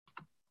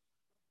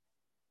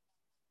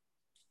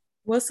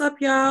What's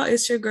up, y'all?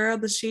 It's your girl,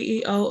 the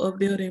CEO of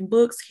Building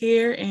Books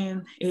here,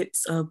 and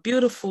it's a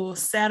beautiful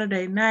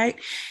Saturday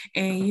night.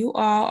 And you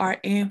all are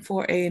in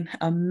for an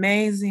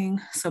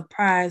amazing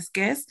surprise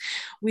guest.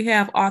 We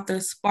have author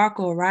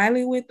Sparkle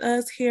Riley with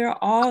us here,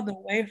 all the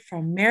way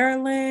from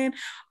Maryland.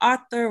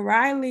 Author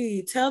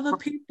Riley, tell the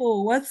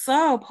people what's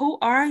up. Who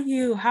are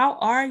you? How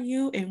are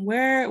you? And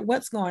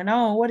what's going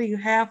on? What do you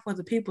have for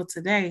the people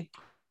today?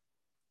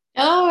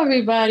 Hello,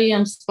 everybody.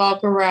 I'm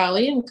Sparkle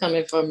Riley. I'm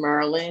coming from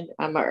Maryland.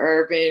 I'm an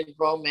urban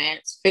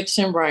romance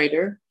fiction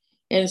writer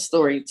and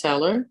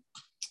storyteller.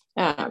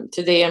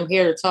 Today, I'm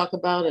here to talk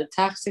about a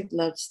toxic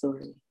love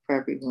story for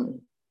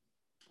everyone.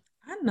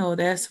 I know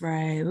that's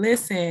right.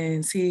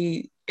 Listen,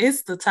 see,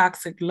 it's the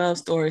toxic love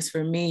stories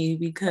for me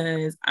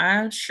because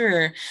I'm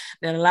sure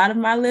that a lot of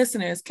my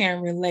listeners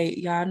can relate.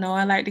 Y'all know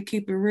I like to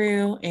keep it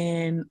real,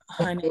 and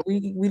honey,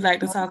 we like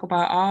to talk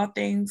about all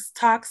things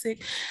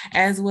toxic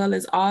as well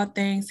as all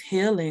things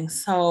healing.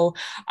 So,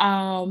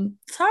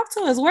 talk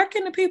to us. Where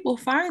can the people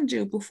find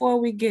you before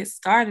we get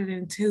started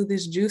into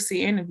this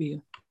juicy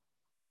interview?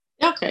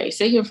 Okay,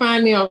 so you can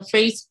find me on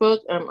Facebook.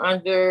 I'm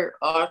under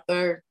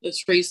author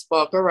Latrice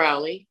Sparkle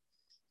Riley.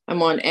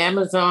 I'm on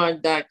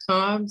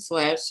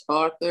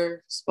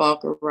Amazon.com/author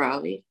Sparkle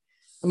Riley.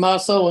 I'm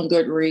also on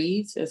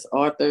Goodreads as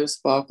author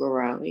Sparkle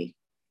Riley.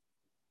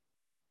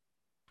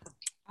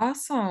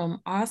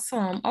 Awesome,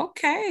 awesome.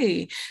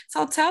 Okay.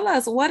 So tell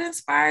us what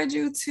inspired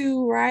you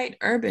to write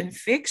urban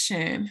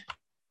fiction?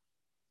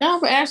 No,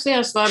 but actually,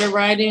 I started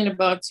writing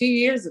about 2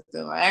 years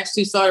ago. I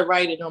actually started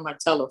writing on my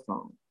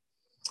telephone.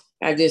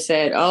 I just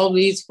had all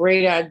these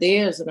great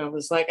ideas, and I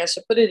was like, I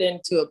should put it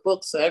into a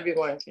book so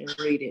everyone can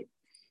read it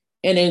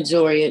and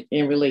enjoy it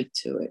and relate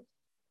to it.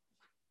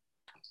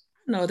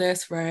 No,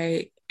 that's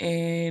right.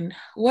 And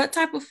what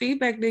type of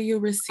feedback do you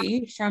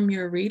receive from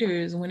your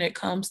readers when it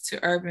comes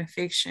to urban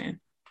fiction?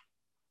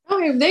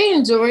 Okay, they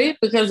enjoy it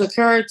because the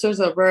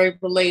characters are very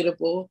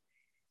relatable.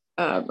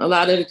 A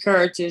lot of the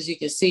characters you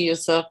can see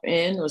yourself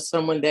in, or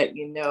someone that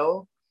you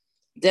know.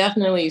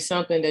 Definitely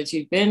something that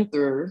you've been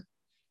through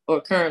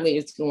or currently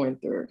is going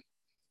through.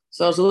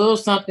 So it's a little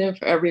something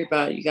for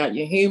everybody. You got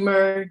your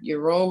humor,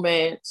 your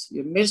romance,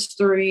 your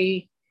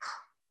mystery,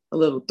 a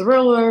little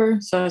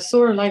thriller. So I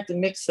sort of like to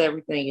mix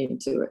everything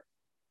into it.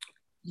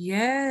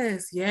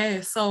 Yes,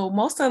 yes. So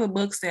most of the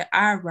books that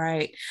I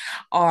write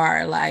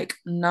are like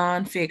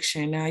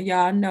nonfiction. Now,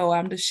 y'all know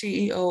I'm the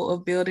CEO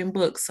of Building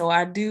Books. So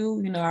I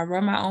do, I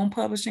run my own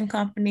publishing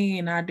company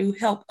and I do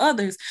help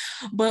others.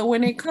 But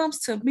when it comes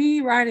to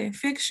me writing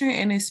fiction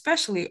and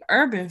especially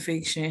urban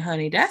fiction,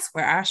 honey, that's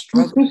where I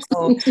struggle.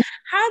 So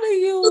how do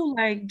you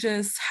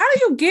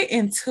get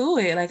into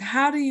it? Like,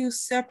 how do you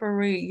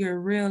separate your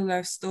real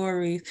life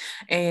stories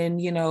and,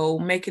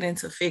 make it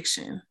into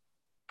fiction?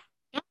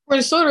 Well,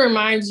 it sort of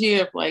reminds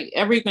you of like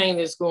everything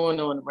that's going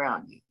on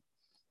around you.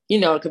 You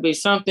know, it could be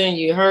something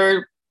you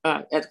heard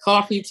at the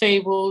coffee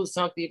table,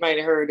 something you might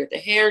have heard at the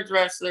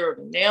hairdresser or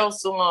the nail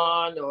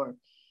salon or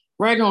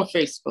right on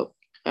Facebook.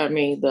 I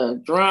mean,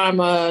 the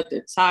drama,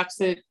 the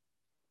toxic,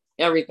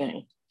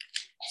 everything.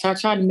 So I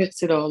try to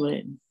mix it all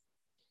in.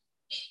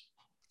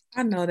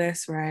 I know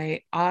that's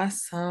right.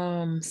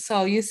 Awesome.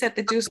 So you said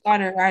that you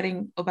started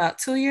writing about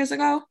 2 years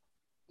ago?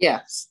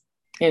 Yes.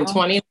 In Oh,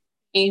 2019,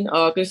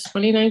 August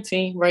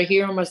 2019, right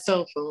here on my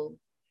cell phone.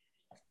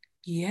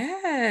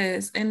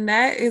 yes. And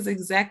that is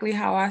exactly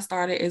how I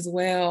started as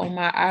well on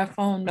my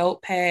iPhone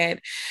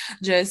notepad,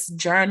 just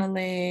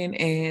journaling.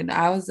 And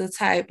I was the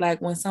type,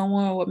 like when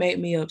someone would make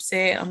me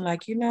upset, I'm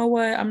like, you know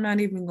what? I'm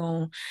not even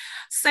going to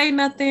say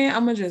nothing.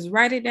 I'm going to just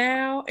write it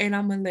down and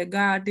I'm going to let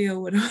God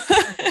deal with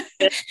it.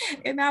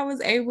 And I was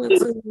able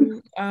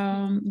to,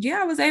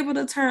 I was able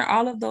to turn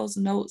all of those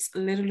notes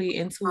literally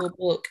into a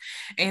book.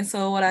 And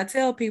so, what I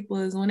tell people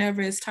is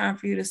whenever it's time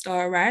for you to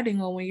start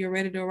writing or when you're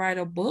ready to write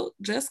a book,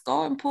 just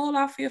go and pull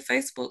off your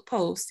Facebook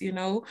post,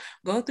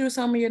 go through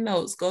some of your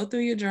notes, go through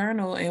your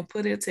journal and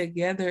put it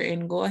together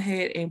and go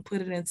ahead and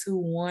put it into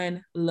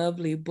one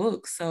lovely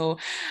book. So,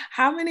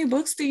 how many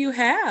books do you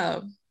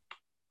have?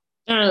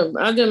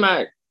 Under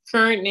my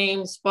current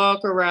name,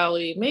 Sparkle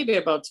Rowley, maybe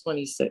about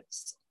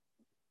 26.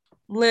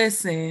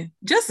 Listen,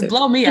 just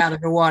blow me out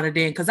of the water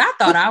then, because I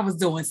thought I was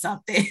doing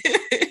something.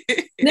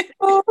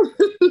 No.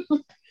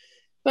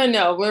 But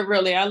no, we're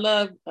really, I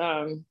love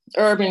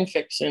urban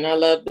fiction. I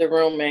love the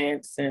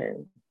romance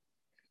and,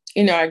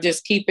 I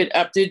just keep it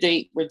up to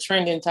date with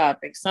trending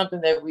topics,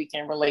 something that we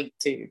can relate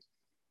to.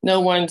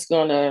 No one's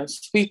going to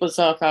sweep us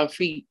off our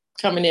feet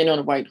coming in on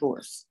a white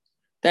horse.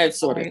 That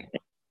sort of Right.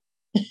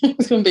 thing.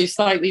 It's going to be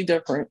slightly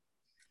different.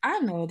 I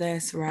know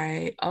that's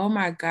right. Oh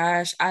my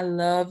gosh, I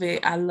love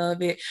it. I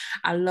love it.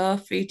 I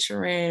love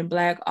featuring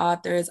Black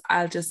authors.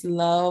 I just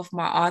love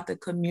my author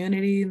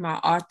community, my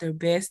author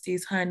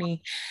besties,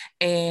 honey.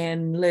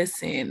 And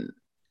listen,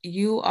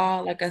 you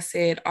all, like I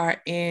said,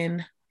 are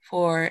in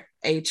for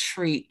a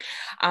treat.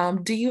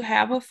 Do you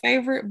have a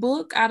favorite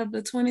book out of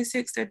the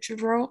 26 that you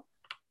wrote?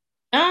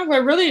 I'm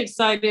really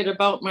excited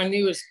about my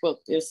newest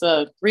book. It's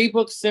a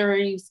 3-book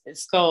series.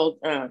 It's called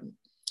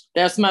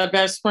That's My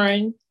Best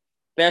Friend.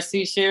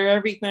 Bessie Share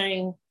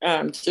Everything.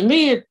 To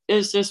me,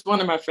 it's just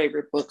one of my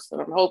favorite books,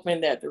 and I'm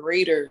hoping that the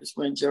readers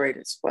will enjoy it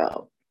as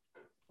well.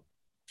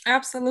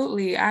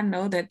 Absolutely. I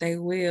know that they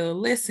will.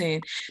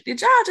 Listen,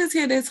 did y'all just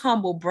hear this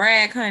humble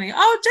brag, honey?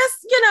 Oh,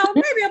 just,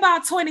 maybe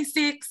about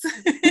 26.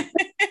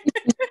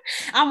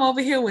 I'm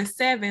over here with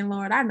 7,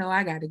 Lord. I know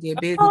I got to get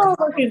busy. Oh,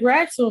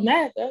 congrats on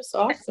that. That's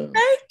awesome.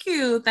 Thank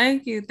you.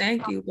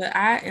 But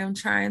I am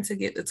trying to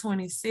get to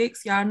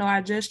 26. Y'all know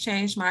I just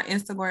changed my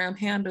Instagram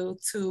handle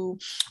to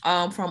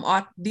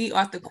from the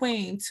author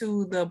queen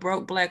to the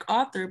broke black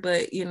author.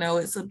 But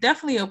it's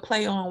definitely a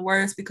play on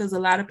words because a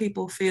lot of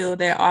people feel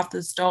that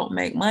authors don't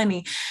make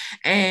money.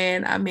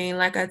 And I mean,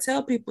 like I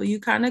tell people, you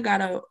kind of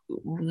gotta,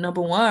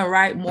 number one,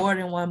 write more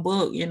than one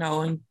book,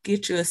 and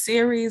get you a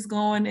series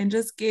going and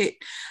just get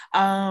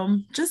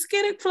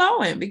it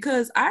flowing,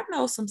 because I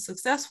know some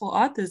successful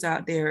authors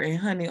out there, and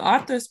honey,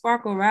 Author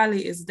Sparkle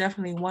Riley is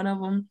definitely one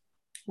of them.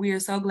 We are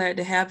so glad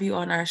to have you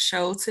on our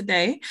show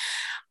today.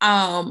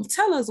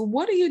 Tell us,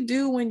 what do you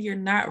do when you're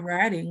not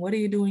writing? What do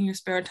you do in your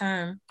spare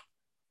time?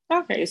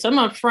 Okay, so I'm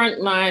a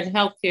frontline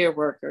healthcare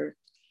worker.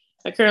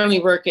 I currently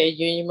work at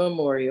Union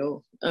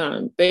Memorial.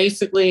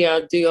 Basically,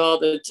 I do all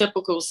the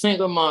typical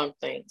single mom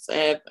things. I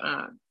have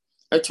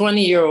a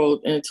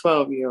 20-year-old and a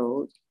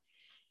 12-year-old.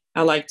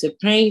 I like to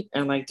paint.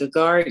 I like to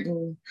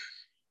garden.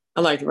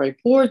 I like to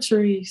write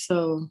poetry.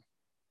 So,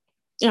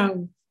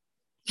 I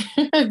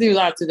do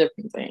lots of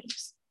different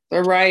things.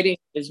 But writing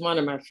is one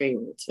of my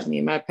favorites. I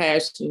mean, my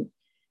passion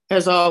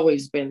has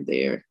always been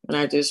there. And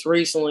I just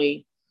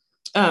recently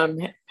have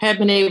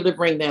been able to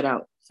bring that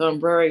out. So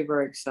I'm very,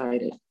 very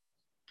excited.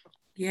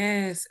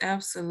 Yes,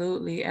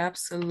 absolutely.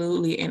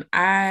 And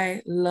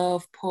I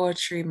love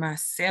poetry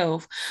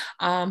myself.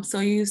 So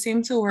you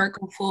seem to work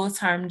a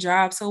full-time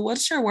job. So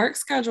what's your work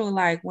schedule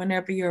like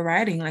whenever you're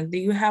writing? Like, do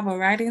you have a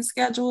writing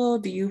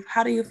schedule?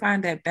 How do you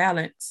find that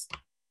balance?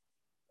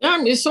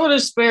 It's sort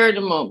of spare of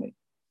the moment.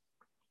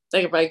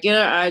 Like if I get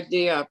an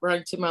idea, I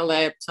run to my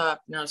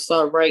laptop and I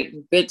start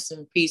writing bits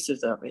and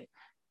pieces of it.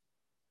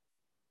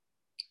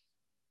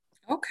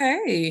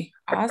 Okay,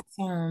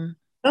 awesome.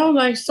 Oh,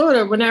 like sort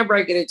of whenever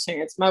I get a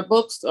chance. My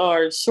books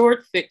are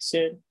short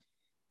fiction.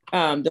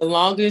 The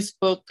longest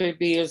book could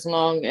be as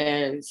long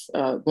as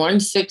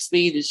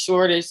 160. The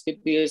shortest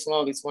could be as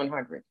long as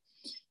 100.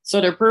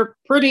 So they're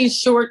pretty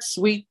short,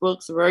 sweet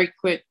books, very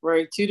quick,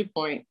 very to the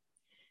point.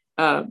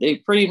 They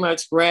pretty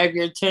much grab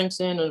your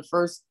attention in the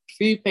first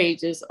few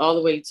pages all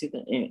the way to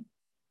the end.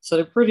 So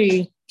they're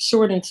pretty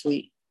short and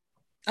sweet.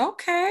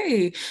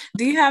 Okay.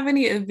 Do you have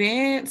any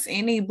events,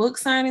 any book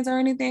signings or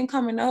anything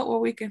coming up where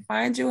we can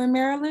find you in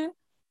Maryland?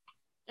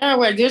 Yeah,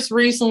 well, I just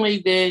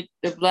recently did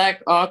the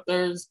Black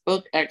Authors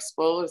Book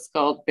Expo. It's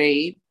called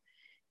BABE.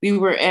 We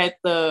were at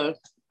the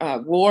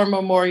War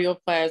Memorial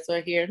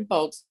Plaza here in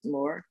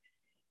Baltimore.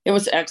 It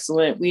was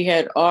excellent. We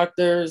had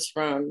authors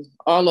from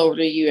all over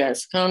the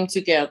U.S. come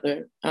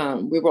together.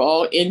 We were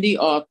all indie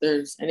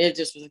authors, and it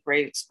just was a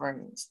great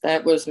experience.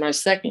 That was my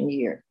second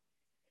year.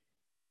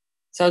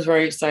 So I was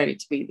very excited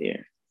to be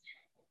there.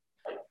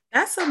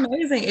 That's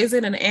amazing. Is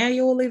it an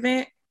annual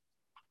event?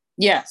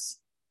 Yes,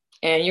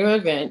 annual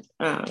event.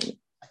 And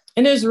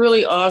it's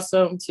really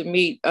awesome to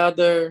meet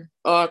other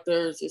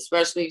authors,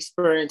 especially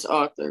experienced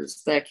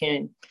authors that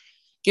can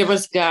give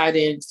us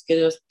guidance,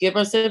 give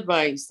us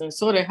advice, and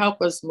sort of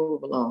help us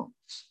move along.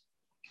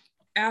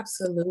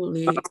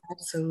 Absolutely.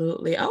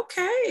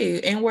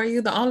 Okay. And were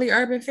you the only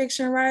urban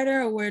fiction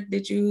writer, or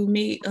did you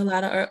meet a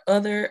lot of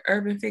other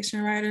urban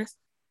fiction writers?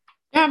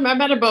 Yeah, I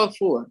met about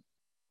 4.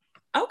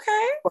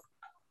 Okay.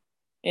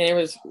 And it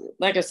was,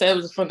 like I said, it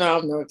was a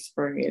phenomenal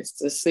experience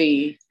to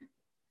see,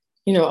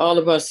 all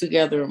of us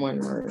together in one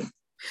room.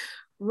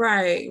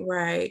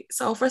 Right.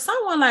 So for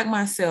someone like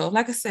myself,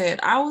 like I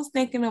said, I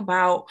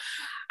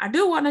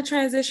do want to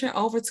transition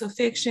over to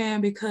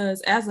fiction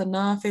because as a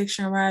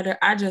nonfiction writer,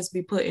 I just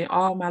be putting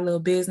all my little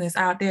business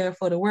out there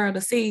for the world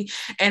to see.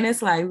 And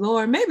it's like,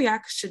 Lord, maybe I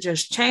should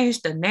just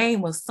change the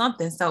name or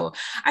something. So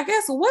I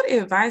guess what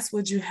advice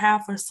would you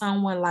have for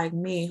someone like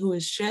me who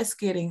is just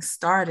getting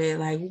started?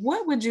 Like,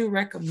 what would you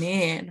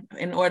recommend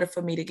in order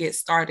for me to get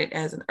started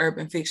as an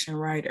urban fiction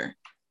writer?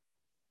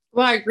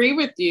 Well, I agree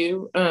with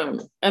you.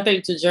 I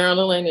think the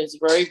journaling is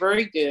very,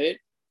 very good.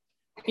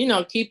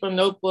 Keep a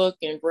notebook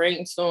and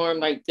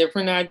brainstorm like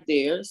different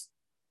ideas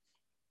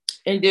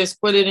and just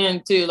put it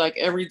into like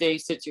everyday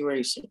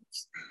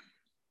situations.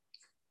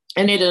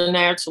 And it'll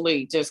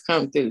naturally just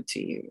come through to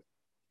you.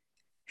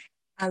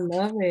 I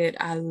love it.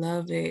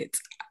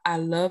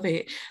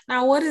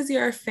 Now, what does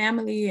your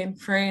family and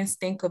friends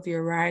think of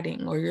your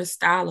writing or your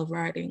style of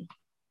writing?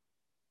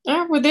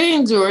 Well, they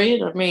enjoy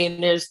it. I mean,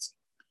 there's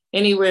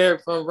anywhere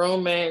from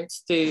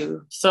romance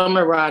to some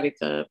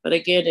erotica. But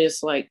again,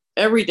 it's like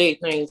everyday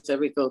things that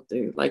we go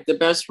through. Like the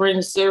Best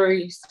Friends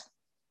series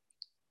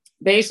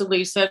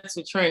basically sets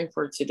a trend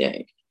for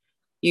today.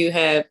 You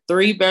have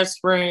 3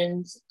 best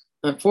friends.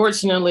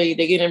 Unfortunately,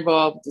 they get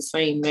involved with the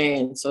same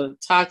man. So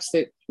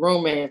toxic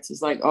romance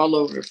is like all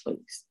over the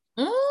place.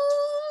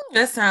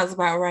 That sounds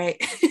about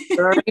right.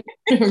 Very,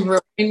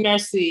 very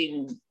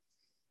messy.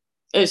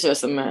 It's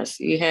just a mess.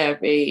 You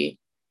have a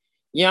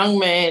young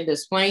man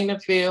that's playing the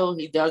field.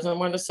 He doesn't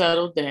want to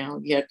settle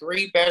down. You have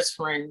three best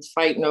friends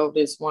fighting over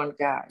this one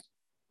guy.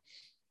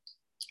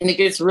 And it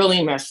gets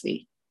really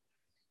messy.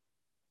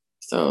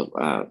 So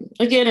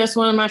again, that's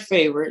one of my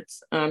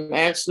favorites. I'm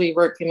actually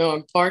working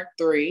on part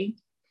three.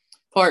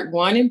 Part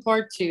one and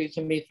part two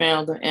can be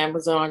found on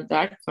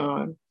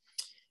Amazon.com.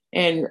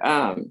 And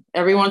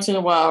every once in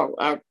a while,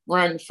 I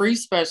run free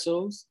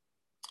specials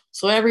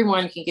so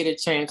everyone can get a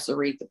chance to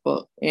read the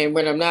book. And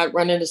when I'm not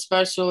running a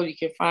special, you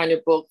can find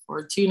a book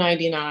for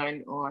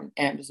 $2.99 on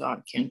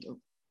Amazon Kindle.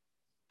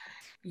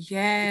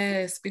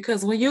 Yes,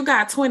 because when you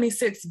got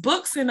 26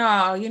 books and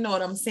all, you know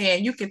what I'm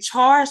saying? You can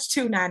charge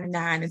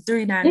 $2.99 and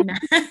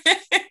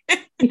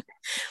 $3.99.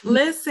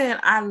 Listen,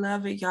 I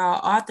love it,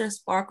 y'all. Author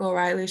Sparkle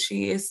Riley,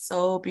 she is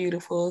so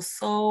beautiful,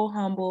 so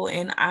humble,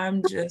 and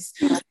I'm just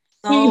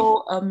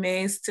so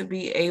amazed to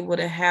be able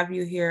to have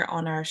you here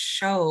on our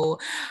show.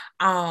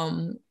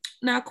 Um,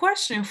 Now,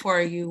 question for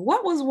you.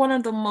 What was one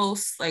of the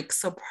most like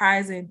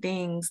surprising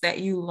things that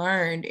you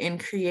learned in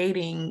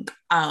creating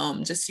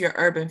just your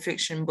urban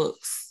fiction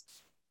books?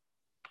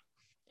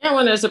 And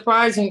one of the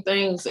surprising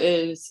things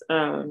is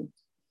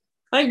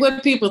like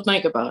what people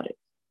think about it.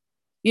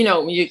 You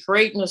know, when you're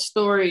creating a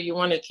story, you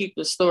want to keep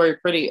the story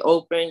pretty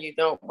open. You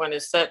don't want to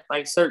set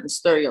like certain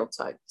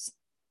stereotypes.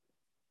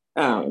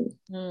 You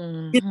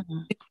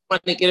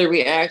want to get a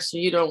reaction.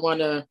 You don't want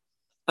to,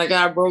 like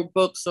I wrote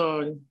books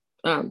on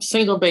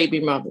single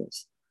baby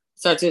mothers,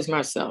 such as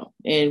myself.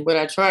 And what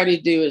I try to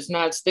do is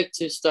not stick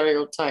to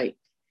stereotype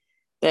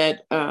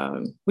that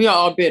we are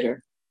all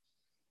bitter.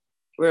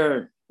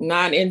 We're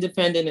not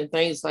independent and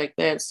things like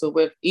that. So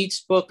with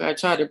each book, I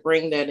try to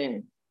bring that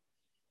in.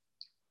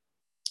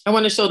 I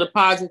want to show the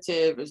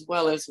positive as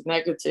well as the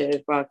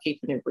negative while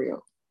keeping it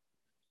real.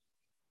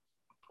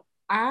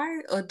 I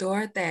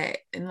adore that.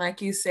 And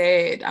like you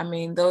said, I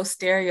mean, those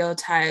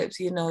stereotypes,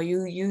 if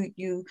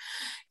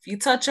you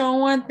touch on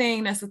one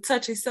thing that's a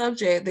touchy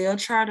subject, they'll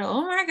try to,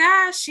 oh my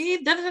gosh,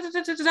 she da da da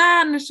da da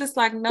da. And it's just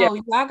like, no,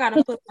 y'all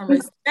gotta put some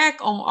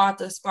respect on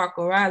Arthur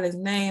Sparkle Riley's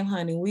name,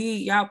 honey.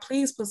 Y'all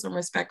please put some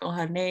respect on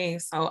her name.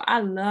 So I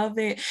love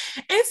it.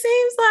 It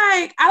seems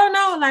like, I don't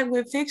know, like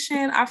with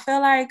fiction, I feel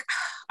like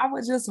I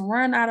would just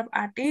run out of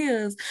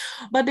ideas.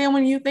 But then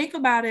when you think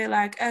about it,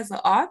 like as an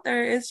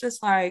author, it's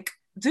just like,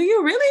 do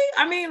you really?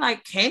 I mean,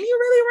 like, can you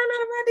really run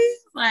out of ideas?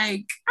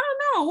 Like, I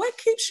don't know. What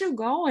keeps you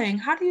going?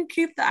 How do you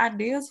keep the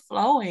ideas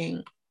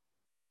flowing?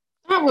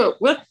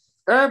 With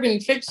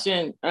urban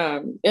fiction,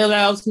 it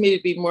allows me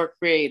to be more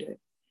creative.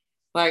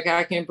 Like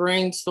I can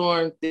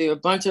brainstorm through a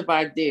bunch of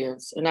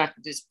ideas and I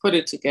can just put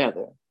it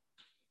together.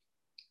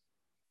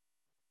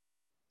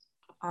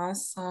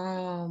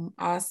 Awesome.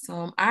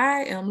 Awesome.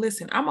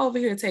 Listen, I'm over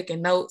here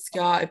taking notes,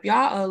 y'all. If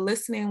y'all are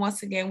listening,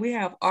 once again, we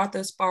have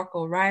Arthur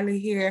Sparkle Riley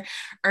here,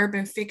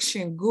 urban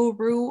fiction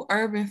guru,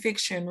 urban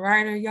fiction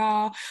writer,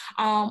 y'all.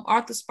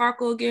 Arthur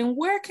Sparkle, again,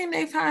 where can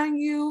they find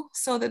you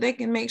so that they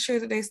can make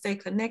sure that they stay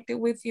connected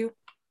with you?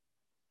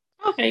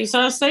 Okay, so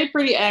I stay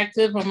pretty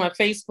active on my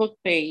Facebook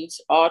page,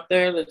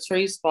 Author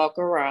Latrice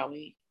Sparkle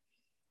Riley.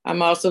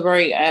 I'm also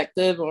very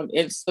active on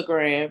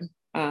Instagram,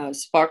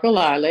 Sparkle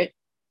Lilac,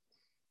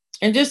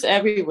 and just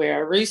everywhere. I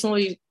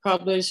recently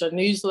published a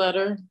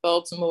newsletter,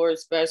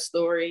 Baltimore's Best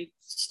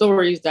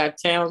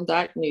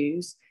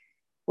Stories.town.news,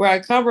 where I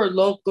cover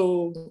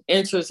local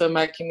interests of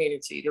my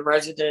community, the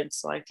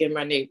residents like in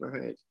my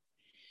neighborhood.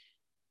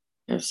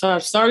 And so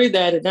I've started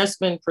that, and that's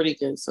been pretty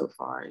good so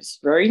far. It's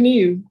very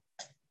new.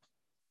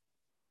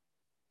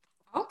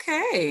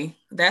 Okay,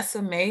 that's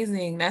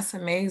amazing. That's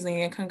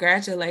amazing. And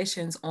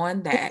congratulations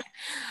on that.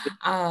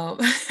 Um,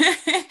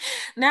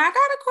 Now I got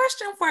a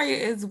question for you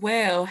as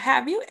well.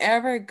 Have you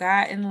ever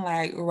gotten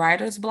like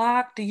writer's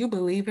block? Do you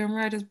believe in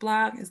writer's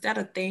block? Is that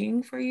a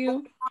thing for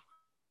you?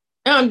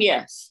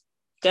 Yes,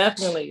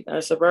 definitely.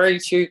 That's a very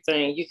true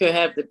thing. You could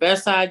have the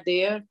best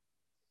idea,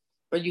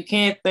 but you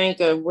can't think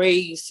of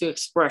ways to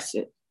express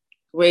it,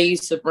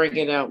 ways to bring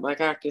it out. Like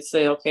I could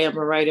say, okay, I'm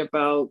gonna write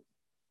about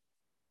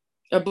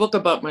a book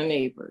about my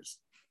neighbors.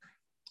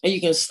 And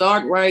you can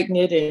start writing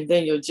it and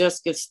then you'll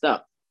just get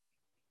stuck,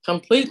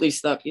 completely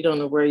stuck. You don't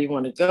know where you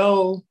want to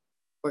go,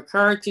 what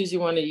characters you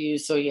want to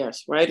use. So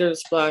yes,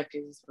 writer's block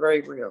is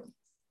very real.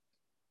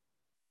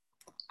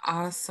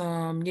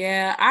 Awesome.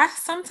 Yeah.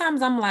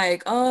 I'm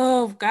like,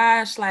 oh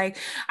gosh, like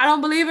I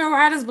don't believe in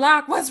writer's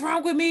block. What's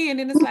wrong with me? And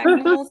then it's like,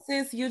 no,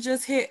 sis, you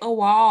just hit a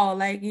wall.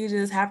 Like you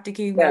just have to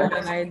keep Yeah.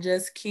 going. Like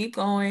just keep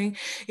going,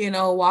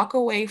 walk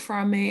away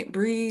from it,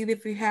 breathe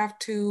if you have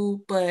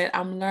to. But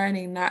I'm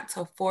learning not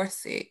to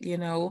force it.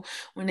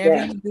 Whenever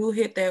Yeah. you do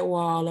hit that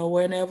wall or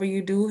whenever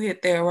you do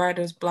hit that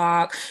writer's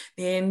block,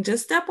 then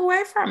just step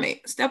away from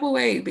it. Step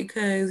away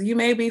because you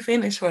may be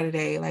finished for the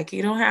day. Like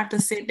you don't have to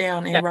sit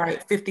down and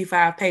write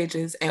 55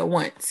 pages at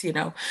once.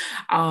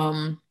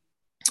 Um,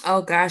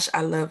 Oh gosh,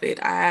 I love it.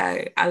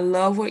 I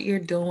love what you're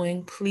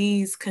doing.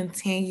 Please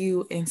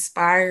continue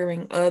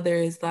inspiring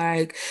others.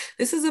 Like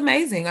this is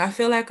amazing. I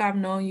feel like I've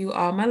known you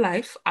all my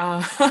life.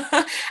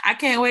 I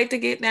can't wait to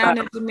get down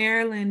into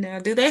Maryland now.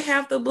 Do they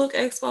have the book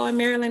expo in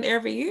Maryland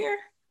every year?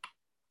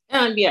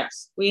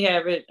 Yes, we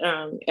have it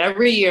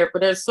every year, but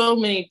there's so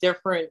many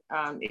different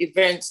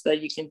events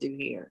that you can do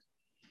here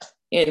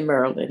in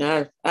Maryland.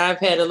 I've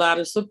had a lot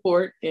of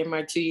support in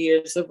my 2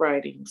 years of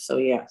writing, so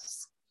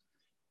yes,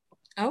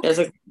 there's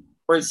Okay. a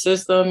support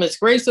system. It's a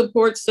great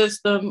support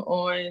system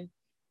on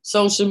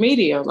social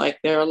media. Like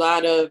there are a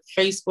lot of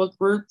Facebook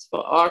groups for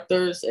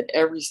authors at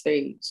every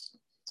stage.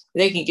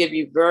 They can give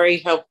you very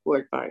helpful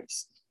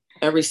advice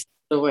every step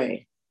of the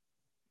way.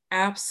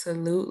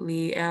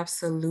 Absolutely,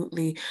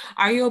 absolutely.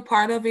 Are you a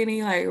part of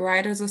any like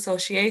writers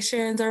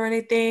associations or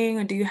anything?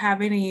 Or do you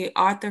have any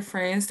author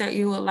friends that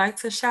you would like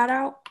to shout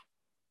out?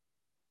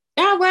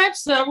 Yeah, I have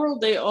several.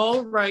 They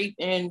all write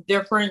in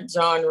different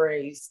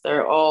genres.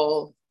 They're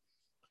all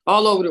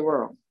over the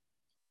world.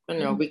 You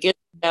know, we get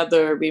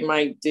together, we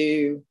might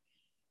do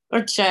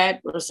a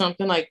chat or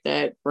something like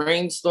that,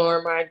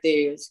 brainstorm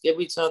ideas, give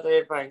each other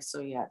advice.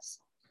 So yes,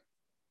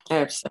 I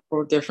have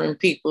several different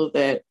people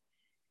that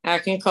I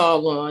can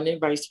call on and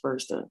vice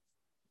versa.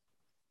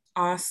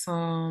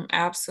 Awesome.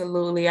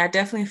 Absolutely. I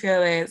definitely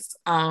feel as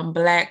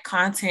Black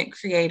content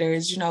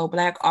creators,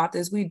 Black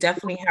authors, we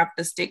definitely have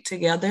to stick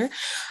together.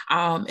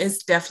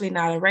 It's definitely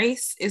not a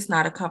race, it's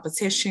not a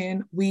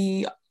competition.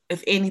 We,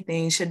 if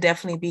anything, should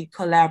definitely be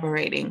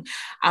collaborating.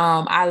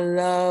 I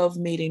love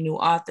meeting new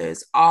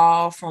authors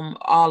all from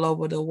all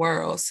over the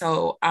world.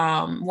 So,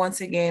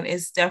 once again,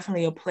 it's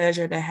definitely a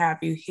pleasure to have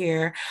you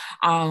here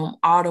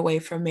all the way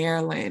from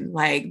Maryland.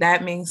 Like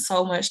that means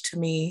so much to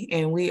me,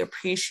 and we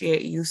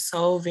appreciate you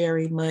so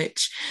very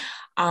much.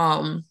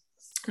 Um,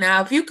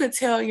 Now, if you could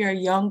tell your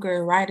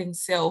younger writing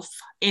self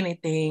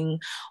anything,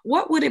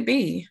 what would it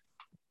be?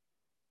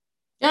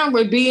 Yeah,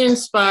 we're be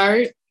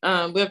inspired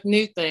with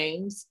new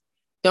things.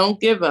 Don't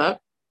give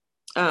up.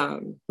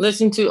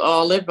 Listen to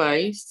all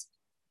advice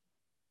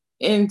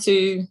and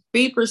to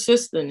be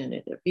persistent in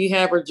it. If you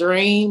have a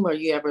dream or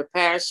you have a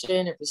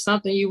passion, if it's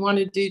something you want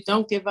to do,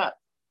 don't give up.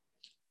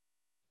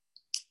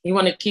 You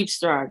want to keep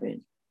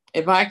striving.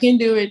 If I can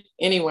do it,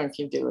 anyone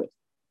can do it.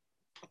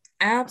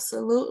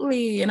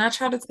 Absolutely. And I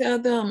try to tell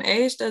them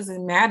age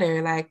doesn't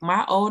matter. Like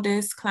my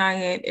oldest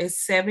client is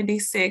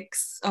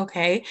 76,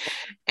 okay?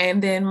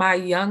 And then my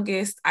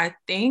youngest, I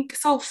think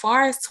so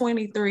far is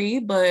 23,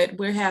 but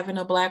we're having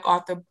a Black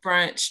author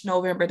brunch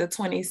November the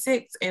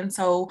 26th. And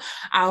so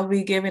I'll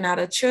be giving out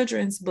a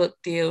children's book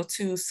deal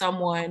to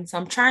someone. So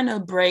I'm trying to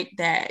break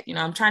that.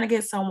 I'm trying to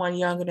get someone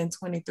younger than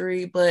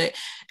 23, but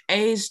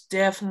age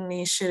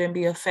definitely shouldn't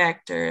be a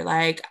factor.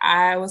 Like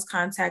I was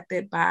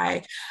contacted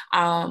by a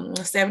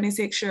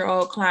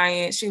 76-year-old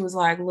client. She was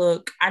like,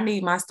 look, I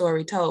need my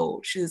story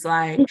told. She was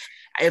like,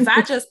 if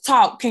I just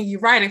talk, can you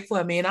write it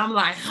for me? And I'm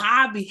like,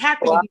 I'll be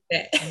happy to Wow. do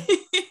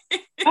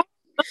that.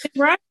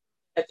 Right.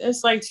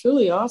 That's like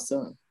truly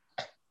awesome.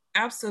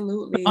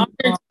 Absolutely. Honored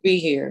to be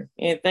here.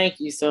 And thank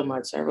you so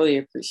much. I really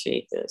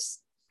appreciate this.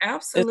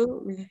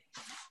 Absolutely.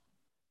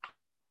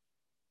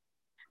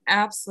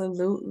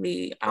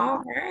 Absolutely.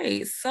 All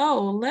right.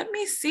 So let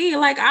me see.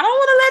 Like, I don't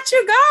want to let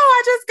you go.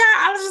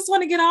 I just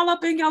want to get all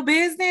up in your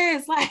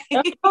business. Like,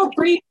 Oh,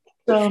 pretty.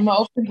 My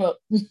open book.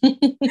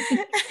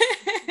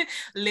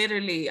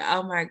 literally.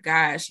 Oh my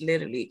gosh,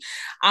 literally.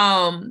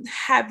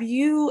 Have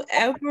you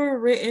ever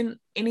written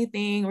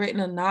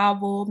a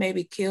novel,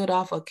 maybe killed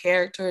off a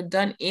character,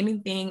 done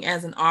anything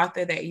as an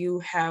author that you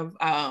have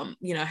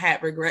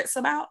had regrets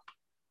about?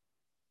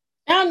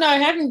 No, I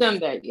haven't done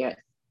that yet.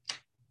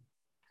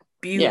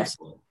 Yes.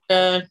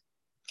 Beautiful.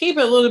 Keep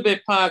it a little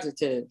bit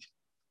positive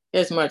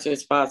as much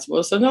as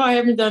possible. So no, I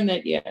haven't done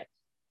that yet.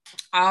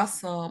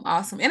 Awesome,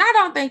 awesome. And I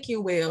don't think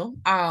you will.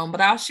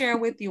 But I'll share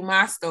with you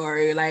my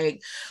story.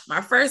 Like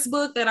my first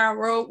book that I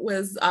wrote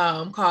was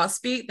called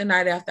Speak the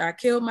Night After I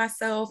Killed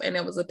Myself, and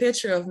it was a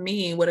picture of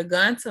me with a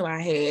gun to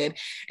my head.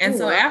 And Oh,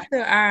 so wow.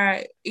 after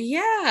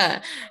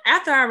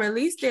I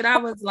released it, I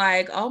was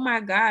like, oh my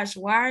gosh,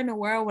 why in the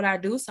world would I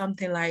do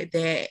something like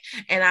that?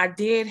 And I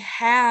did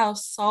have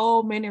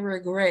so many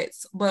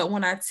regrets. But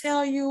when I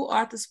tell you,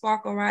 Arthur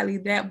Sparkle Riley,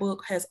 that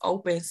book has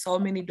opened so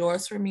many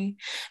doors for me.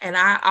 And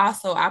I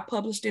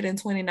published it in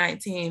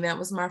 2019. That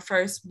was my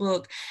first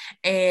book.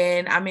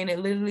 And I mean, it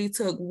literally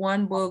took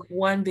one book,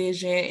 one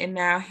vision, and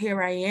now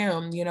here I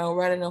am,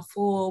 running a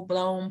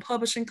full-blown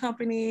publishing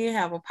company,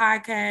 have a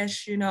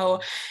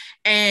podcast.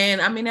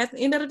 And I mean, at the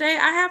end of the day,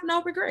 I have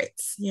no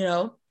regrets.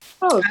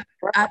 Oh,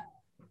 I,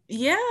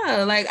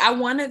 yeah, like I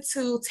wanted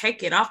to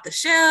take it off the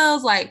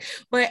shelves, like,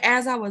 but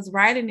as I was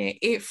writing it,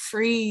 it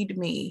freed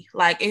me.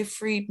 Like it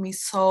freed me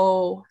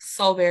so,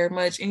 so very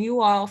much. And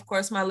you all, of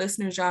course, my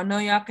listeners, y'all know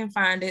y'all can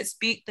find it.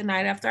 Speak the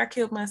Night After I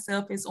Killed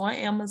Myself is on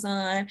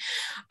Amazon.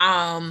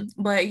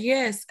 But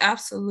yes,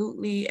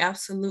 absolutely,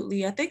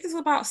 absolutely. I think it's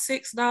about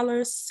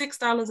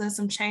 $6 and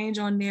some change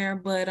on there.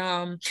 But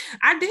I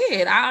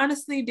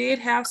honestly did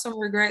have some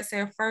regrets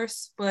at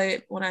first,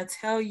 but when I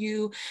tell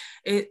you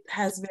it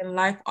has been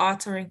life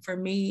altering for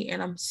me,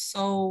 and I'm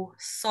so,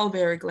 so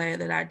very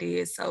glad that I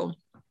did. So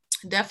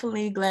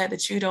definitely glad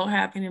that you don't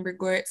have any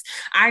regrets.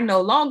 I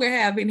no longer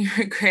have any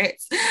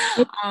regrets.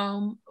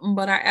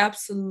 But I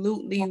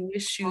absolutely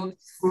wish you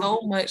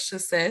so much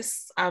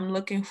success. I'm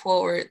looking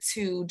forward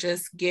to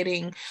just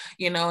getting,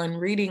 and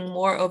reading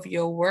more of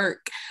your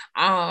work.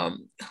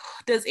 Um,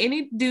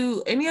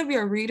 do any of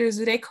your readers,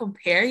 do they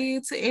compare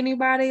you to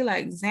anybody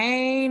like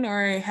Zane,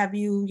 or have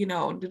you,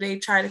 do they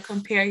try to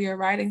compare your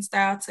writing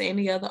style to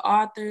any other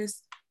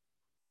authors?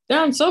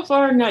 So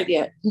far, not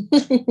yet.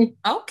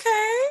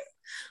 Okay.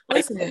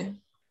 Listen,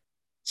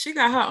 she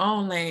got her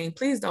own lane.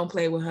 Please don't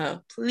play with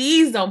her.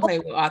 Please don't play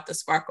with Arthur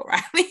Sparkle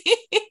Riley.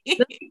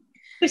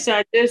 So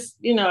I just,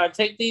 I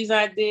take these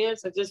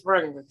ideas, I just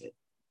run with it.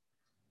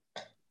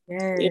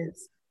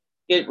 Yes.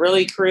 Get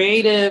really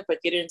creative, I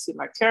get into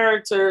my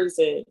characters,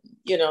 and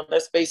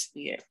that's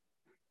basically it.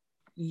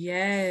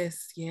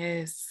 Yes,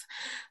 yes.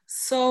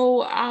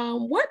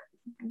 So,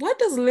 what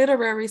does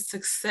literary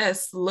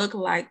success look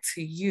like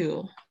to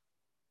you?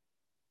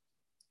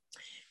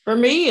 For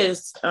me,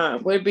 is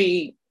would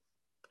be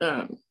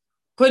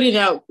putting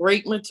out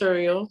great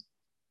material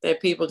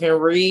that people can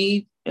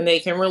read and they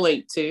can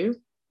relate to,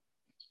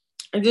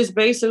 and just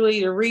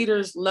basically the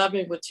readers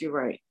loving what you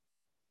write.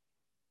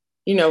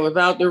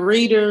 Without the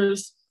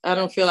readers, I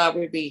don't feel I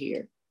would be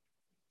here.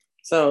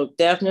 So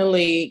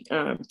definitely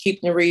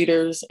keeping the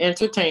readers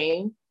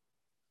entertained,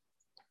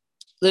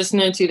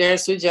 listening to their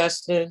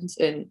suggestions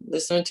and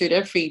listening to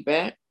their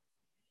feedback.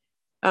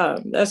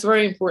 That's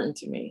very important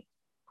to me.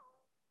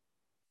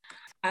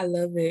 I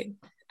love it.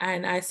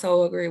 And I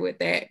so agree with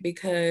that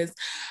because,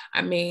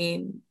 I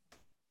mean,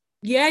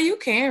 yeah, you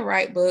can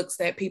write books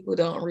that people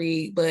don't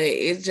read, but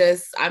it's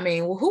just, I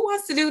mean, well, who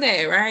wants to do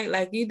that, right?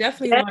 Like you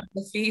definitely want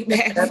the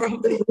feedback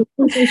from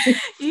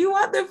you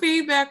want the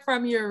feedback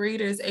from your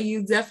readers, and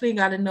you definitely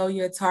got to know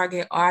your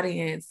target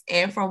audience.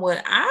 And from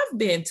what I've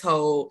been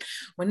told,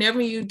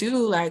 whenever you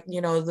do like,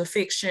 the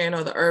fiction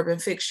or the urban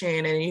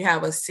fiction and you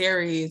have a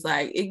series,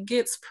 like it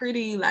gets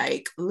pretty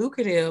like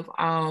lucrative.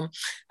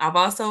 I've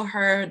also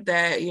heard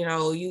that,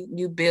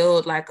 you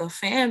build like a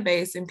fan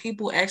base and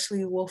people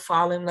actually will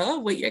fall in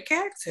love with your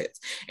characters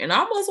and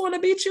almost want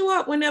to beat you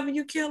up whenever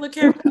you kill a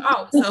character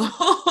off. So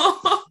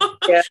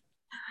Yeah.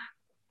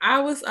 I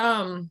was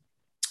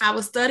I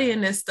was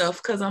studying this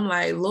stuff because I'm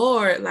like,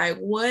 Lord, like,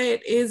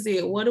 what is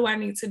it? What do I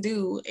need to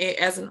do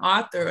as an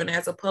author and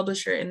as a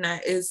publisher? And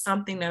that is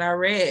something that I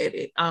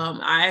read.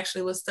 I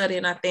actually was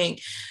studying, I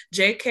think,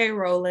 J.K.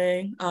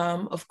 Rowling,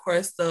 of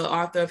course, the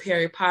author of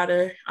Harry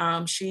Potter.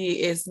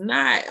 She is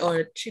not,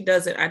 or she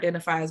doesn't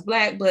identify as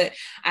Black, but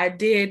I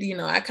did,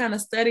 I kind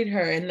of studied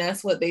her, and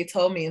that's what they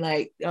told me.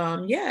 Like,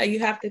 yeah, you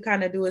have to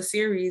kind of do a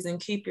series and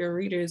keep your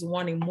readers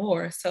wanting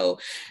more. So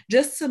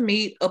just to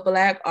meet a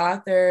Black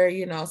author,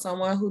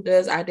 someone who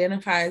does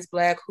identify as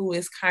Black, who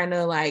is kind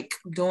of like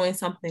doing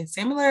something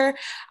similar,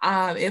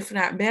 if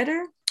not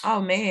better.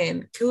 Oh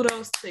man,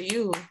 kudos to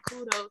you.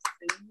 Kudos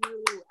to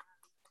you.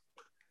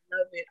 I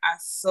love it. I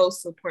so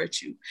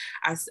support you.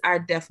 I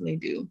definitely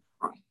do.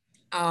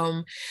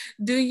 Um,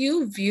 do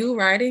you view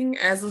writing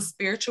as a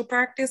spiritual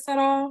practice at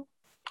all?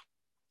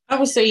 I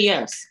would say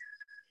yes,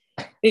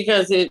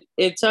 because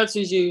it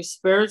touches you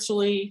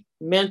spiritually,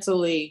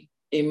 mentally,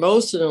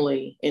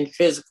 emotionally, and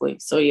physically.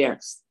 So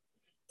yes,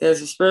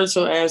 there's a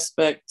spiritual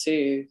aspect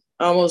to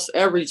almost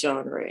every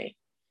genre,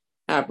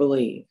 I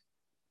believe,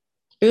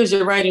 because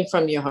you're writing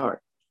from your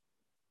heart.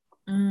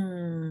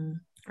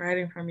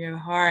 Writing from your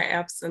heart,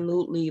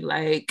 absolutely.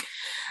 Like,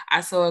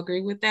 I so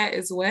agree with that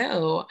as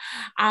well.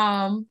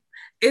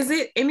 Is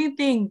it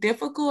anything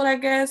difficult, I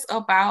guess,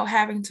 about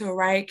having to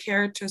write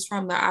characters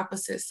from the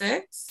opposite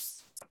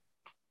sex?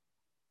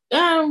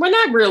 Well,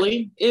 not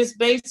really. It's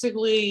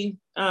basically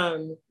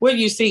what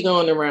you see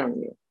going around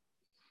you,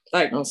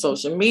 like on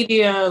social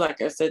media.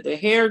 Like I said, the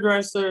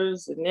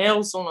hairdressers, the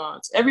nail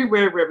salons,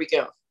 everywhere where we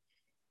go,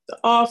 the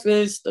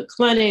office, the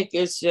clinic.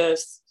 It's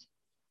just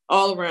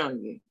all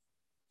around you.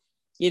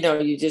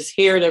 You just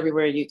hear it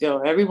everywhere you go.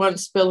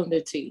 Everyone's spilling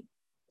the tea,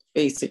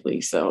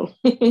 basically. So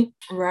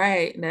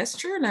Right, that's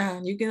true.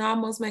 Now you can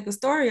almost make a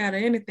story out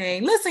of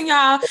anything. Listen,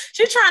 y'all,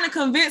 she's trying to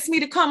convince me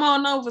to come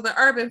on over the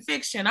urban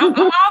fiction. I'm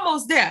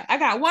almost there. I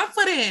got one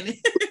foot in.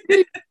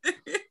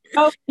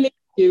 oh, we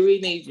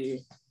need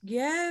you.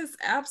 Yes,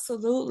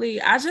 absolutely.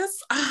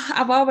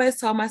 I've always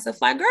told myself,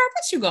 like, girl,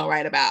 what you gonna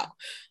write about?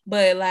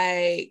 But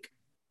like,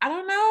 I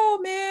don't know,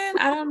 man.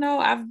 I don't know.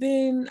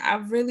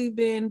 I've really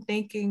been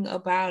thinking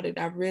about it.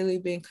 I've really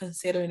been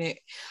considering it.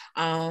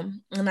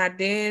 And I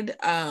did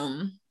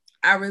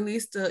I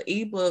released an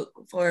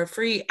ebook for a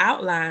free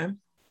outline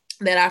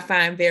that I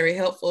find very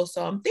helpful.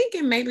 So I'm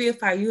thinking maybe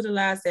if I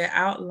utilize that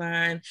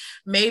outline,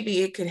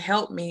 maybe it could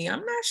help me.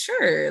 I'm not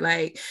sure.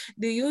 Like,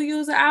 do you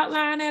use an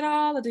outline at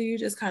all, or do you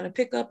just kind of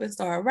pick up and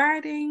start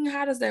writing?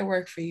 How does that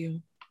work for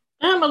you?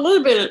 I'm a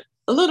little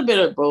bit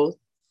of both.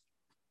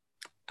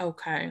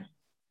 Okay.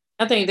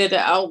 I think that the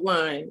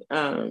outline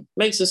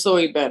makes the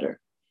story better.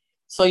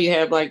 So you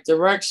have like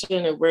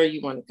direction and where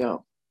you want to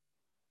go.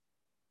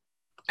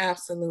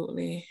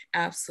 Absolutely.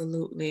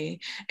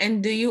 Absolutely.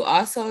 And do you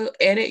also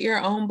edit your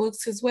own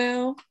books as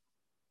well?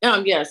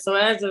 Yeah. So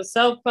as a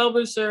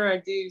self-publisher, I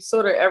do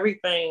sort of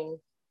everything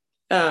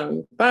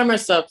by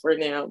myself for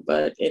now.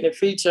 But in the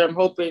future, I'm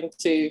hoping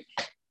to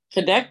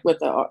connect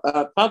with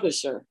a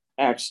publisher.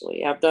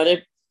 Actually, I've done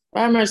it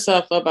by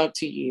myself for about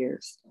 2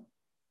 years.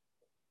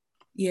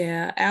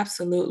 Yeah,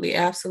 absolutely.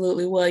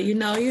 Absolutely. Well, you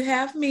know, you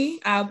have me.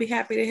 I'll be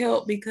happy to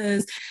help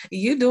because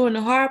you're doing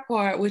the hard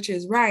part, which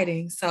is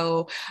writing.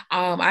 So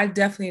I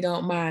definitely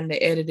don't mind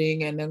the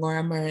editing and the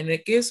grammar, and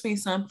it gives me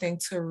something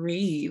to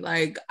read.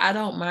 Like, I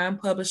don't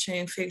mind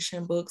publishing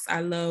fiction books.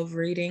 I love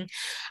reading.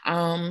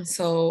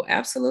 So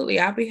absolutely,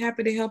 I'll be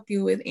happy to help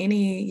you with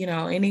any, you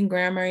know, any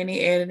grammar,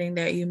 any editing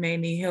that you may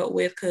need help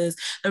with. Because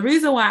the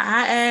reason why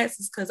I ask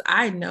is because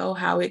I know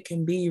how it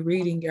can be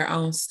reading your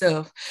own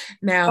stuff.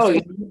 Now, Oh, for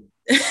yeah.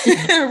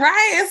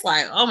 right? It's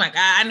like, oh my God,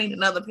 I need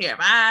another pair of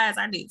eyes.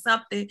 I need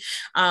something.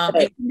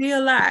 It can be a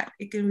lot.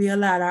 It can be a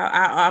lot.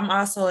 I'm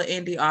also an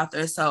indie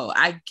author, so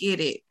I get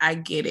it. I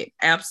get it.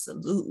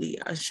 Absolutely.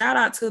 A shout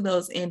out to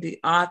those indie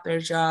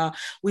authors, y'all.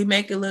 We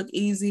make it look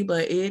easy,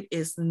 but it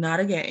is not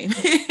a game.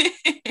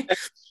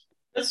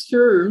 That's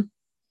true.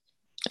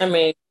 I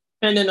mean,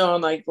 depending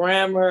on like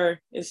grammar,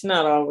 it's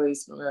not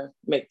always gonna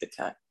make the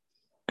cut.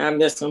 I'm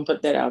just gonna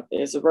put that out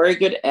there. It's a very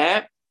good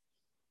app.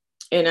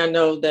 And I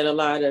know that a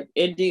lot of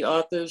indie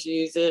authors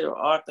use it, or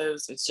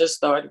authors that's just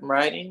started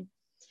writing.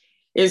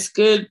 It's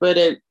good, but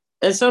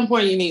at some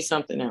point you need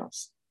something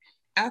else.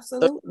 So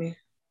Absolutely.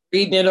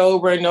 reading it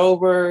over and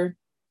over,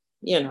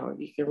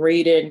 you can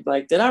read it and be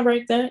like, did I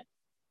write that?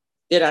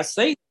 Did I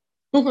say that?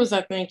 What was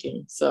I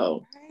thinking?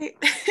 So Right.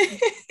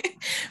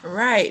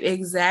 Right,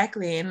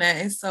 exactly. And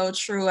that is so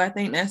true. I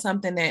think that's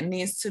something that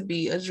needs to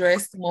be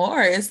addressed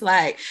more. It's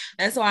like,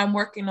 that's why I'm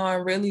working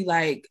on really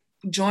like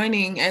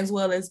joining as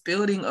well as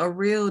building a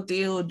real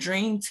deal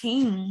dream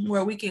team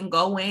where we can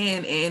go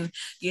in and,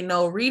 you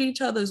know, read each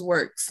other's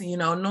works, you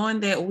know, knowing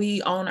that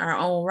we own our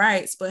own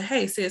rights. But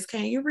hey, sis,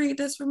 can you read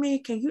this for me?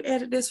 Can you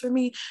edit this for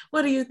me?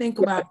 What do you think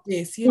about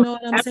this? You know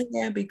what I'm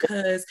saying?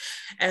 Because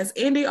as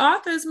indie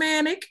authors,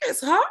 man, it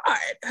gets hard.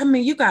 I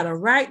mean, you gotta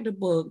write the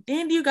book,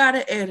 then you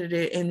gotta edit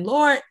it, and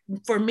Lord,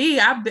 for me,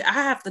 I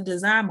have to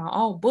design my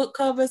own book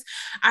covers.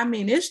 I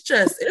mean, it's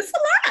a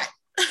lot,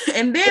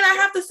 and then I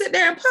have to sit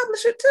there and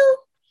publish it too.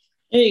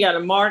 and you got to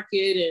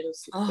market, and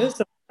Oh, there's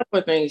a couple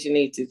of things you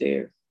need to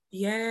do.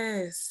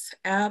 yes,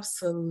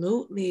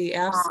 absolutely,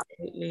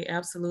 absolutely,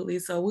 absolutely.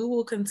 So we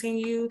will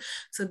continue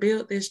to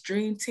build this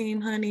dream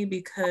team, honey,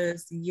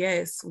 because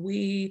yes,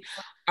 we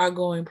are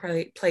going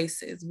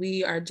places.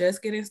 We are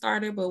just getting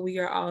started, but we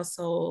are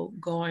also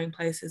going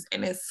places.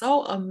 And it's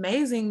so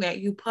amazing that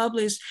you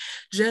published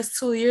just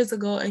 2 years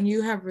ago and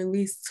you have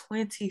released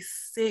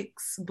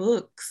 26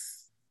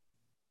 books.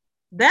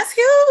 That's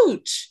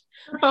huge.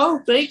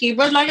 Oh, thank you.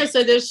 But like I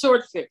said, there's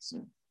short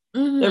fiction.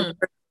 They're Mhm.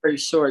 very, very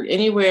short,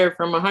 anywhere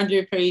from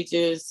 100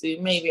 pages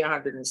to maybe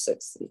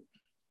 160.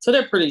 So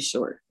they're pretty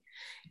short.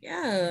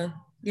 Yeah.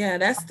 Yeah,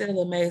 that's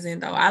still amazing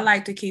though. I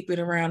like to keep it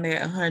around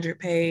that 100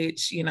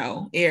 page, you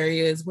know,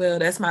 area as well.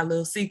 That's my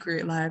little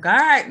secret. Like, all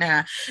right,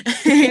 now,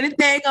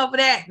 anything over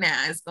that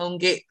now, it's gonna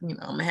get, you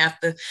know, I'm gonna have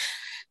to,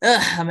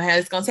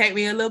 it's gonna take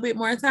me a little bit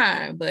more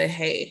time. But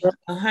hey,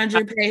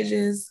 100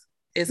 pages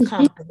is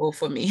comfortable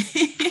for me.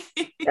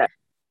 Yeah.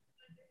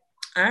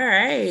 All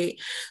right.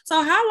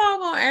 So, how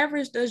long on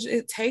average does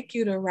it take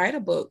you to write a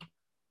book?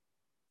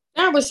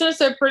 Yeah, but since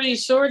they're pretty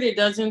short, it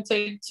doesn't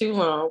take too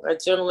long. I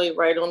generally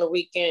write on the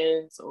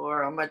weekends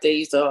or on my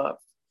days off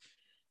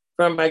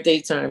from my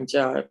daytime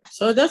job.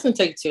 So it doesn't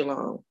take too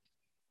long.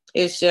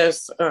 It's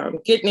just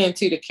getting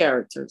into the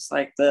characters.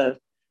 Like the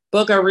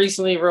book I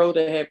recently wrote,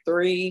 I have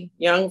three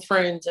young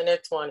friends in their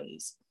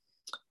 20s,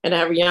 and I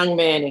have a young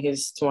man in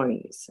his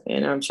 20s.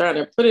 And I'm trying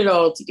to put it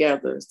all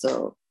together.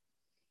 So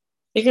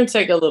it can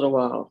take a little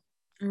while.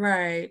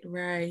 Right,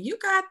 right. You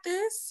got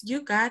this.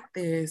 You got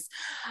this.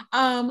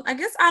 I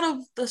guess out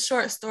of the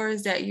short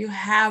stories that you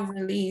have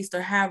released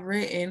or have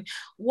written,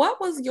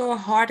 what was your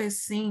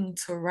hardest scene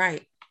to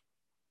write?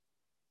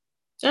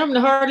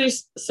 The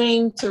hardest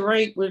thing to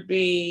write would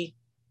be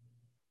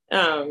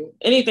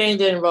anything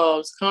that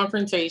involves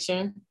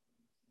confrontation,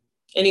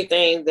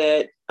 anything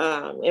that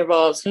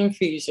involves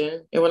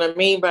confusion. And what I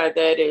mean by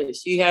that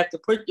is you have to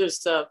put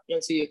yourself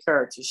into your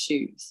character's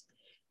shoes.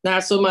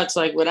 Not so much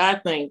like what I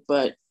think,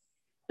 but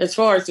as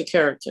far as the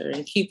character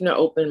and keeping an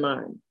open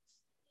mind.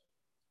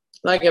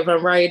 Like if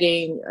I'm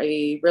writing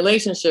a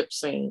relationship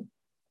scene,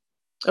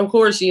 of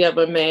course you have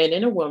a man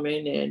and a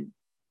woman, and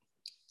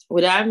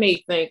what I may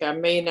think I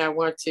may not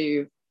want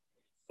to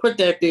put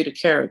that through the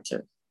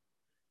character.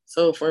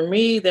 So for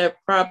me, that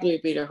probably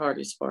be the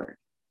hardest part.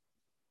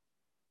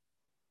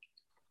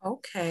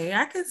 Okay,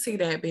 I can see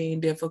that being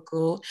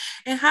difficult.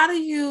 And how do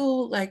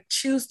you like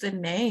choose the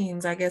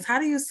names? I guess how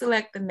do you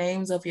select the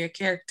names of your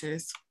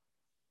characters?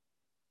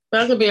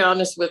 But I can be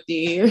honest with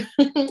you,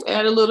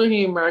 add a little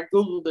humor. I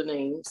Google the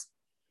names.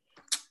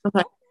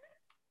 Okay.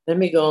 Let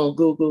me go on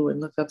Google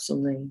and look up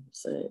some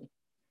names.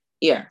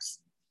 Yes,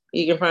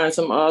 you can find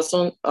some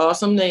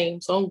awesome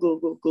names on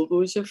Google.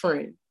 Google is your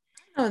friend.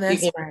 Oh, You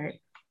that's can,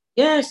 right.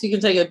 yes, you can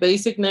take a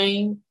basic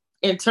name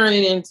and turn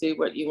it into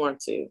what you want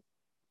to.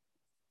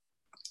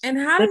 And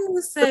how do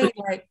you say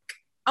like,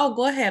 oh,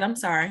 go ahead. I'm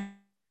sorry.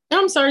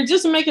 I'm sorry,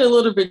 just to make it a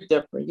little bit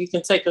different. You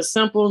can take a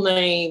simple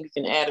name, you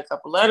can add a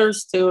couple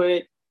letters to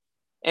it,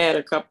 add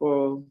a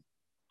couple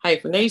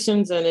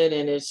hyphenations in it,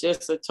 and it's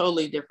just a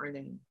totally different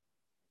name.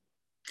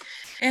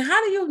 And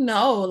how do you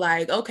know,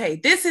 like, okay,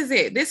 this is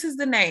it. This is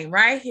the name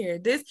right here.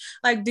 This,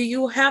 like, do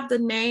you have the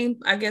name,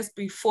 I guess,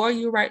 before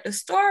you write the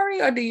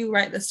story, or do you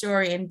write the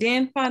story and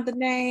then find the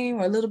name,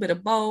 or a little bit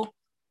of both?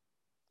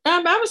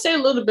 I would say a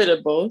little bit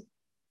of both.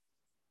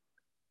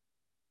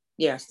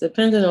 Yes,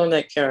 depending on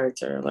that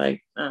character.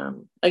 Like,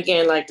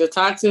 again, like the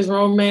toxic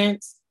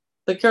romance,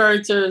 the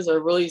characters are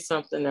really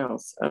something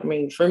else. I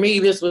mean, for me,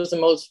 this was the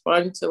most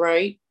fun to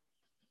write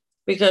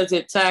because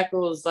it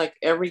tackles like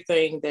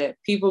everything that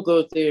people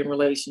go through in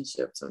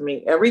relationships. I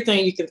mean,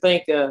 everything you can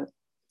think of,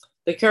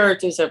 the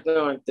characters have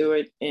gone through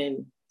it,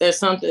 and there's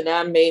something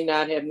that I may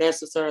not have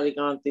necessarily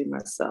gone through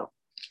myself.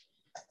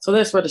 So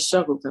that's where the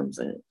struggle comes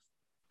in.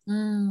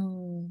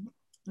 Mm,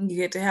 you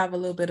get to have a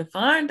little bit of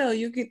fun, though.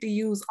 You get to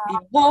use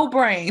your whole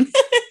brain,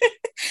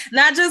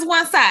 not just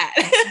one side.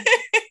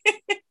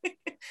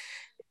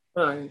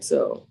 Fine.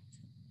 So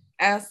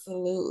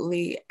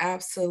Absolutely,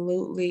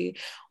 absolutely.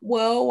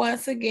 Well,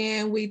 once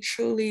again, we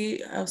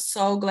truly are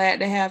so glad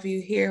to have you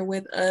here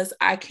with us.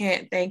 I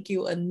can't thank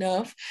you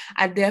enough.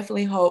 I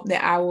definitely hope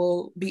that I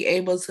will be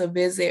able to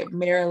visit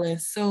Maryland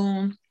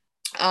soon.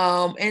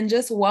 And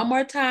just one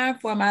more time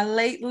for my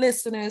late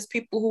listeners,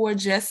 people who are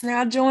just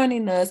now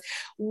joining us,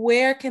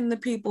 where can the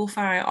people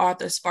find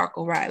Author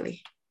Sparkle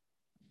Riley?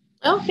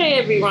 okay,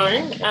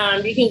 everyone.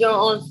 You can go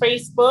on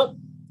Facebook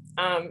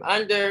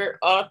under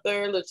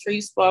author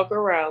Latrice Sparkle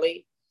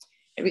Riley.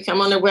 If you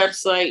come on the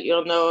website,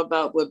 you'll know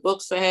about what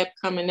books I have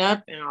coming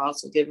up, and I'll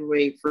also give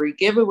away free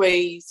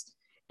giveaways.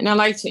 And I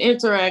like to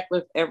interact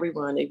with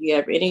everyone. If you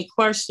have any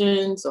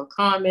questions or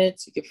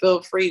comments, you can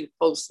feel free to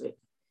post it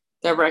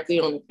directly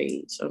on the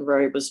page. I'm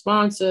very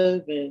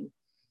responsive, and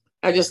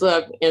I just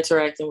love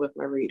interacting with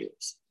my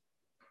readers.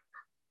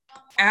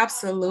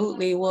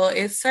 Absolutely. Well,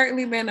 it's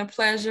certainly been a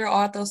pleasure,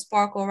 Author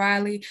Sparkle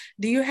Riley.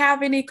 Do you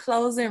have any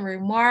closing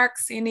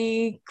remarks,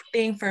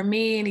 anything for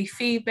me, any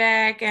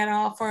feedback at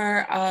all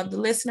for the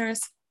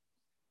listeners?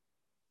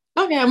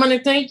 Okay, I want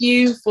to thank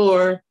you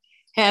for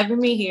having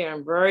me here.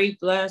 I'm very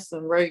blessed.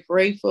 I'm very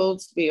grateful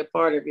to be a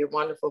part of your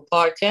wonderful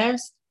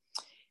podcast.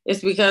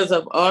 It's because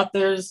of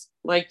authors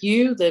like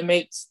you that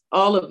makes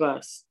all of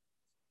us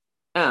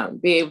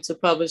be able to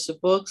publish the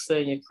books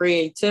and your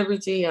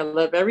creativity. I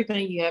love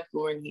everything you have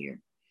going here.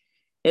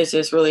 It's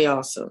just really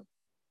awesome.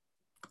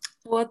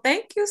 Well,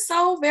 thank you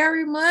so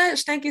very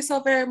much. Thank you so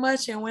very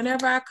much. And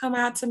whenever I come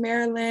out to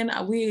Maryland,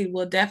 we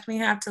will definitely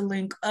have to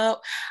link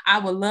up. I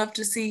would love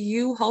to see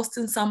you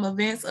hosting some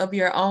events of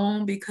your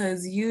own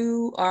because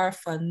you are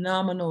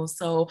phenomenal.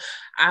 So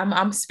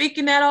I'm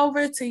speaking that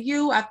over to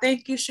you. I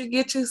think you should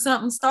get you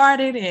something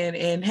started.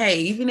 And hey,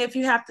 even if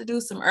you have to do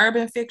some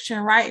urban fiction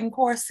writing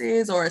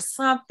courses or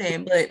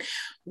something, but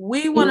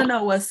we want to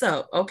know what's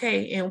up,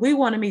 okay? And we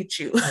want to meet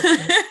you.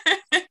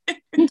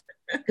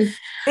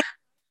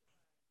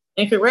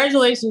 And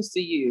congratulations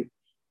to you.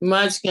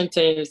 Much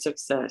continued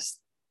success.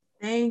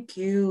 Thank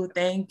you.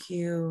 Thank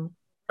you.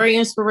 Very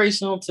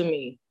inspirational to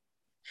me.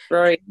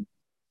 Very,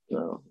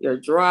 your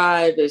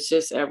drive is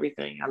just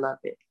everything. I love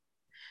it.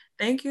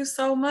 Thank you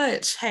so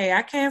much. Hey,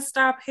 I can't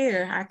stop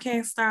here. I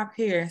can't stop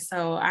here.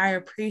 So I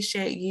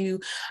appreciate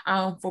you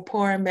for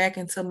pouring back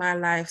into my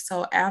life.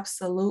 So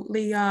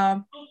absolutely,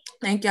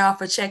 thank y'all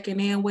for checking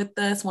in with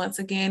us. Once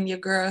again, your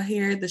girl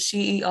here, the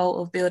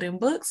CEO of Building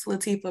Books,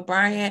 Latifa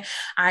Bryant.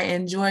 I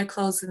enjoy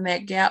closing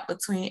that gap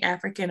between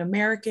African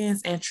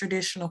Americans and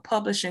traditional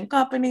publishing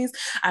companies.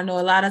 I know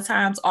a lot of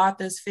times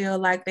authors feel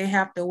like they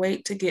have to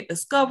wait to get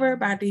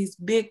discovered by these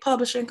big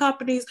publishing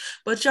companies,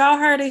 but y'all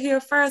heard it here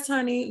first,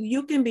 honey.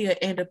 You can be an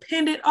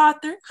independent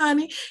author,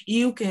 honey.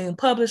 You can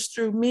publish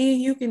through me.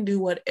 You can do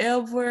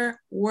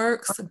whatever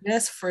works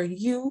best for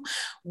you.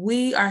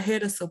 We are here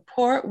to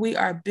support. We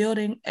are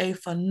building a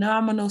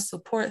phenomenal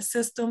support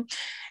system.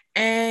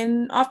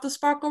 And Author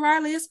Sparkle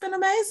Riley, it's been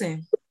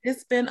amazing.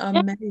 It's been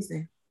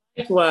amazing.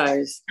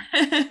 Likewise.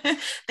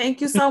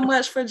 Thank you so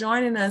much for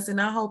joining us. And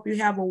I hope you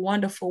have a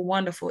wonderful,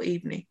 wonderful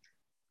evening.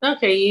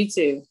 Okay, you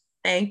too.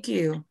 Thank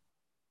you.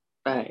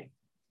 Bye.